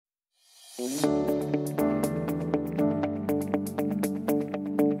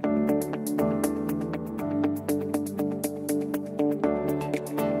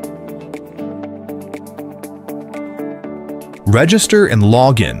Register and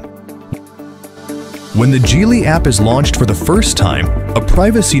log in. When the Geely app is launched for the first time, a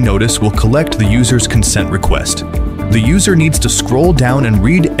privacy notice will collect the user's consent request. The user needs to scroll down and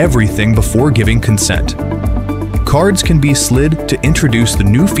read everything before giving consent. Cards can be slid to introduce the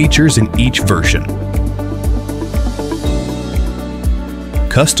new features in each version.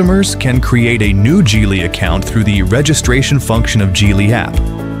 Customers can create a new Geely account through the registration function of Geely app.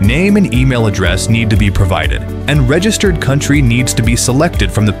 Name and email address need to be provided, and registered country needs to be selected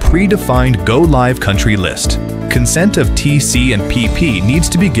from the predefined Go Live country list. Consent of TC and PP needs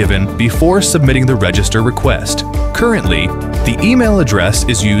to be given before submitting the register request. Currently, the email address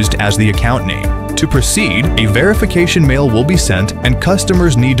is used as the account name. To proceed, a verification mail will be sent and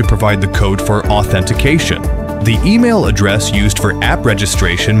customers need to provide the code for authentication. The email address used for app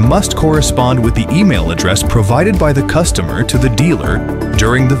registration must correspond with the email address provided by the customer to the dealer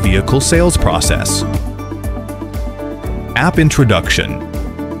during the vehicle sales process. App introduction.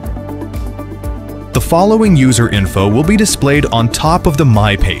 The following user info will be displayed on top of the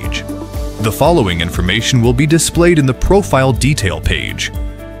My page. The following information will be displayed in the Profile Detail page.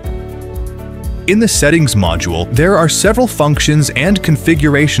 In the Settings module, there are several functions and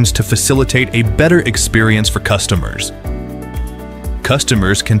configurations to facilitate a better experience for customers.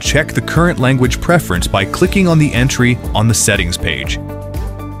 Customers can check the current language preference by clicking on the entry on the Settings page.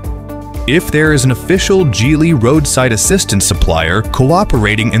 If there is an official Geely roadside assistance supplier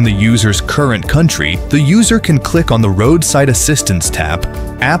cooperating in the user's current country, the user can click on the Roadside Assistance tab.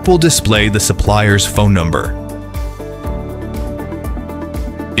 App will display the supplier's phone number.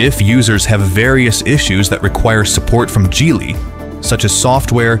 If users have various issues that require support from Geely, such as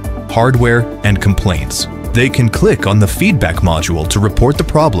software, hardware, and complaints, they can click on the Feedback module to report the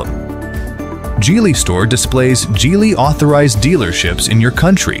problem. Geely Store displays Geely authorized dealerships in your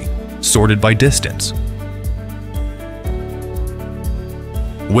country, sorted by distance.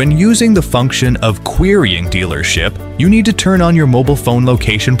 When using the function of querying dealership, you need to turn on your mobile phone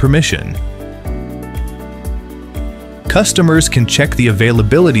location permission. Customers can check the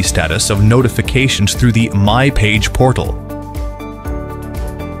availability status of notifications through the My Page portal.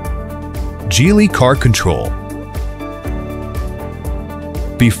 Geely Car Control.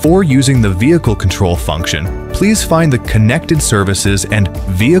 Before using the Vehicle Control function, please find the Connected Services and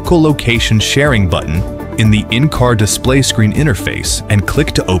Vehicle Location Sharing button in the in-car display screen interface and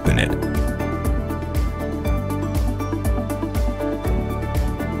click to open it.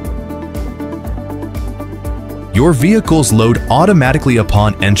 Your vehicles load automatically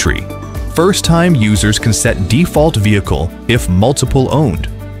upon entry. First-time users can set default vehicle if multiple owned.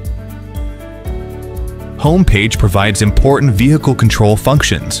 Homepage provides important vehicle control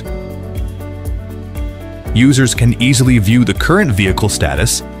functions. Users can easily view the current vehicle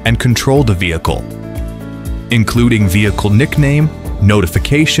status and control the vehicle, including vehicle nickname,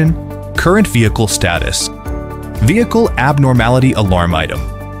 notification, current vehicle status, vehicle abnormality alarm item,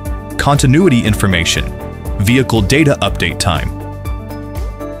 continuity information, vehicle data update time,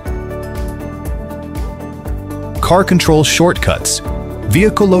 car control shortcuts,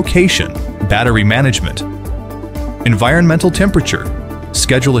 vehicle location, battery management, environmental temperature,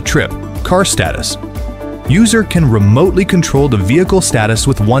 schedule a trip, car status. User can remotely control the vehicle status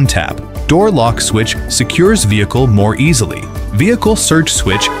with one tap. Door lock switch secures vehicle more easily. Vehicle search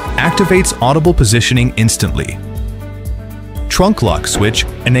switch activates audible positioning instantly. Trunk lock switch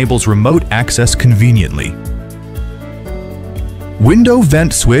enables remote access conveniently. Window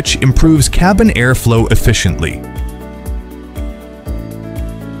vent switch improves cabin airflow efficiently.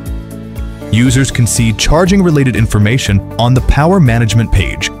 Users can see charging-related information on the power management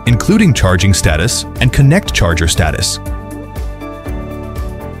page, including charging status and connect charger status.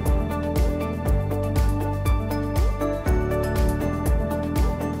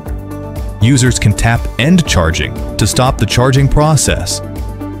 Users can tap End Charging to stop the charging process.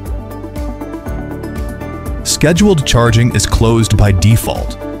 Scheduled charging is closed by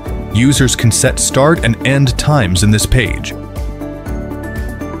default. Users can set start and end times in this page.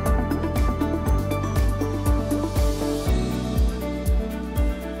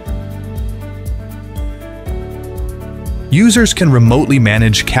 Users can remotely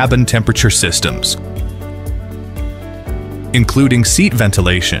manage cabin temperature systems, including seat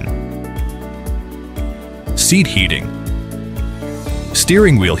ventilation, seat heating,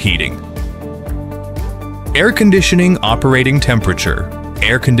 steering wheel heating, air conditioning operating temperature,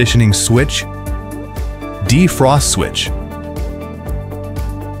 air conditioning switch, defrost switch,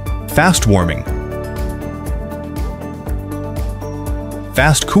 fast warming,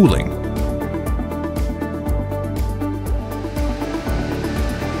 fast cooling,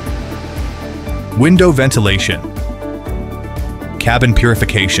 window ventilation, cabin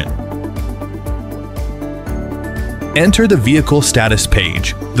purification. Enter the vehicle status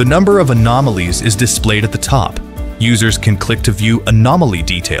page. The number of anomalies is displayed at the top. Users can click to view anomaly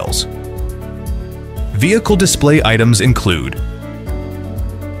details. Vehicle display items include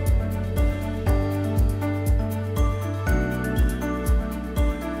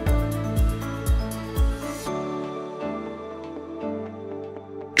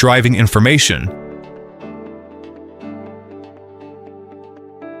driving information,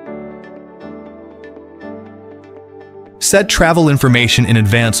 set travel information in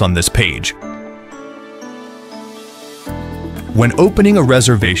advance on this page. When opening a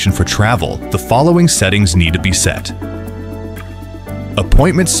reservation for travel, the following settings need to be set.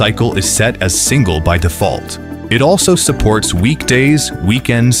 Appointment cycle is set as single by default. It also supports weekdays,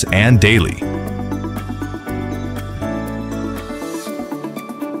 weekends, and daily.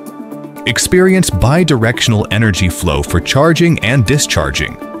 Experience bi-directional energy flow for charging and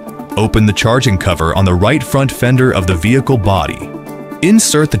discharging. Open the charging cover on the right front fender of the vehicle body.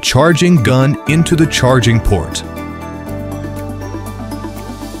 Insert the charging gun into the charging port.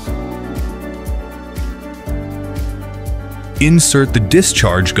 Insert the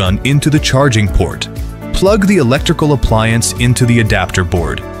discharge gun into the charging port. Plug the electrical appliance into the adapter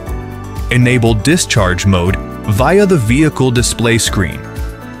board. Enable discharge mode via the vehicle display screen.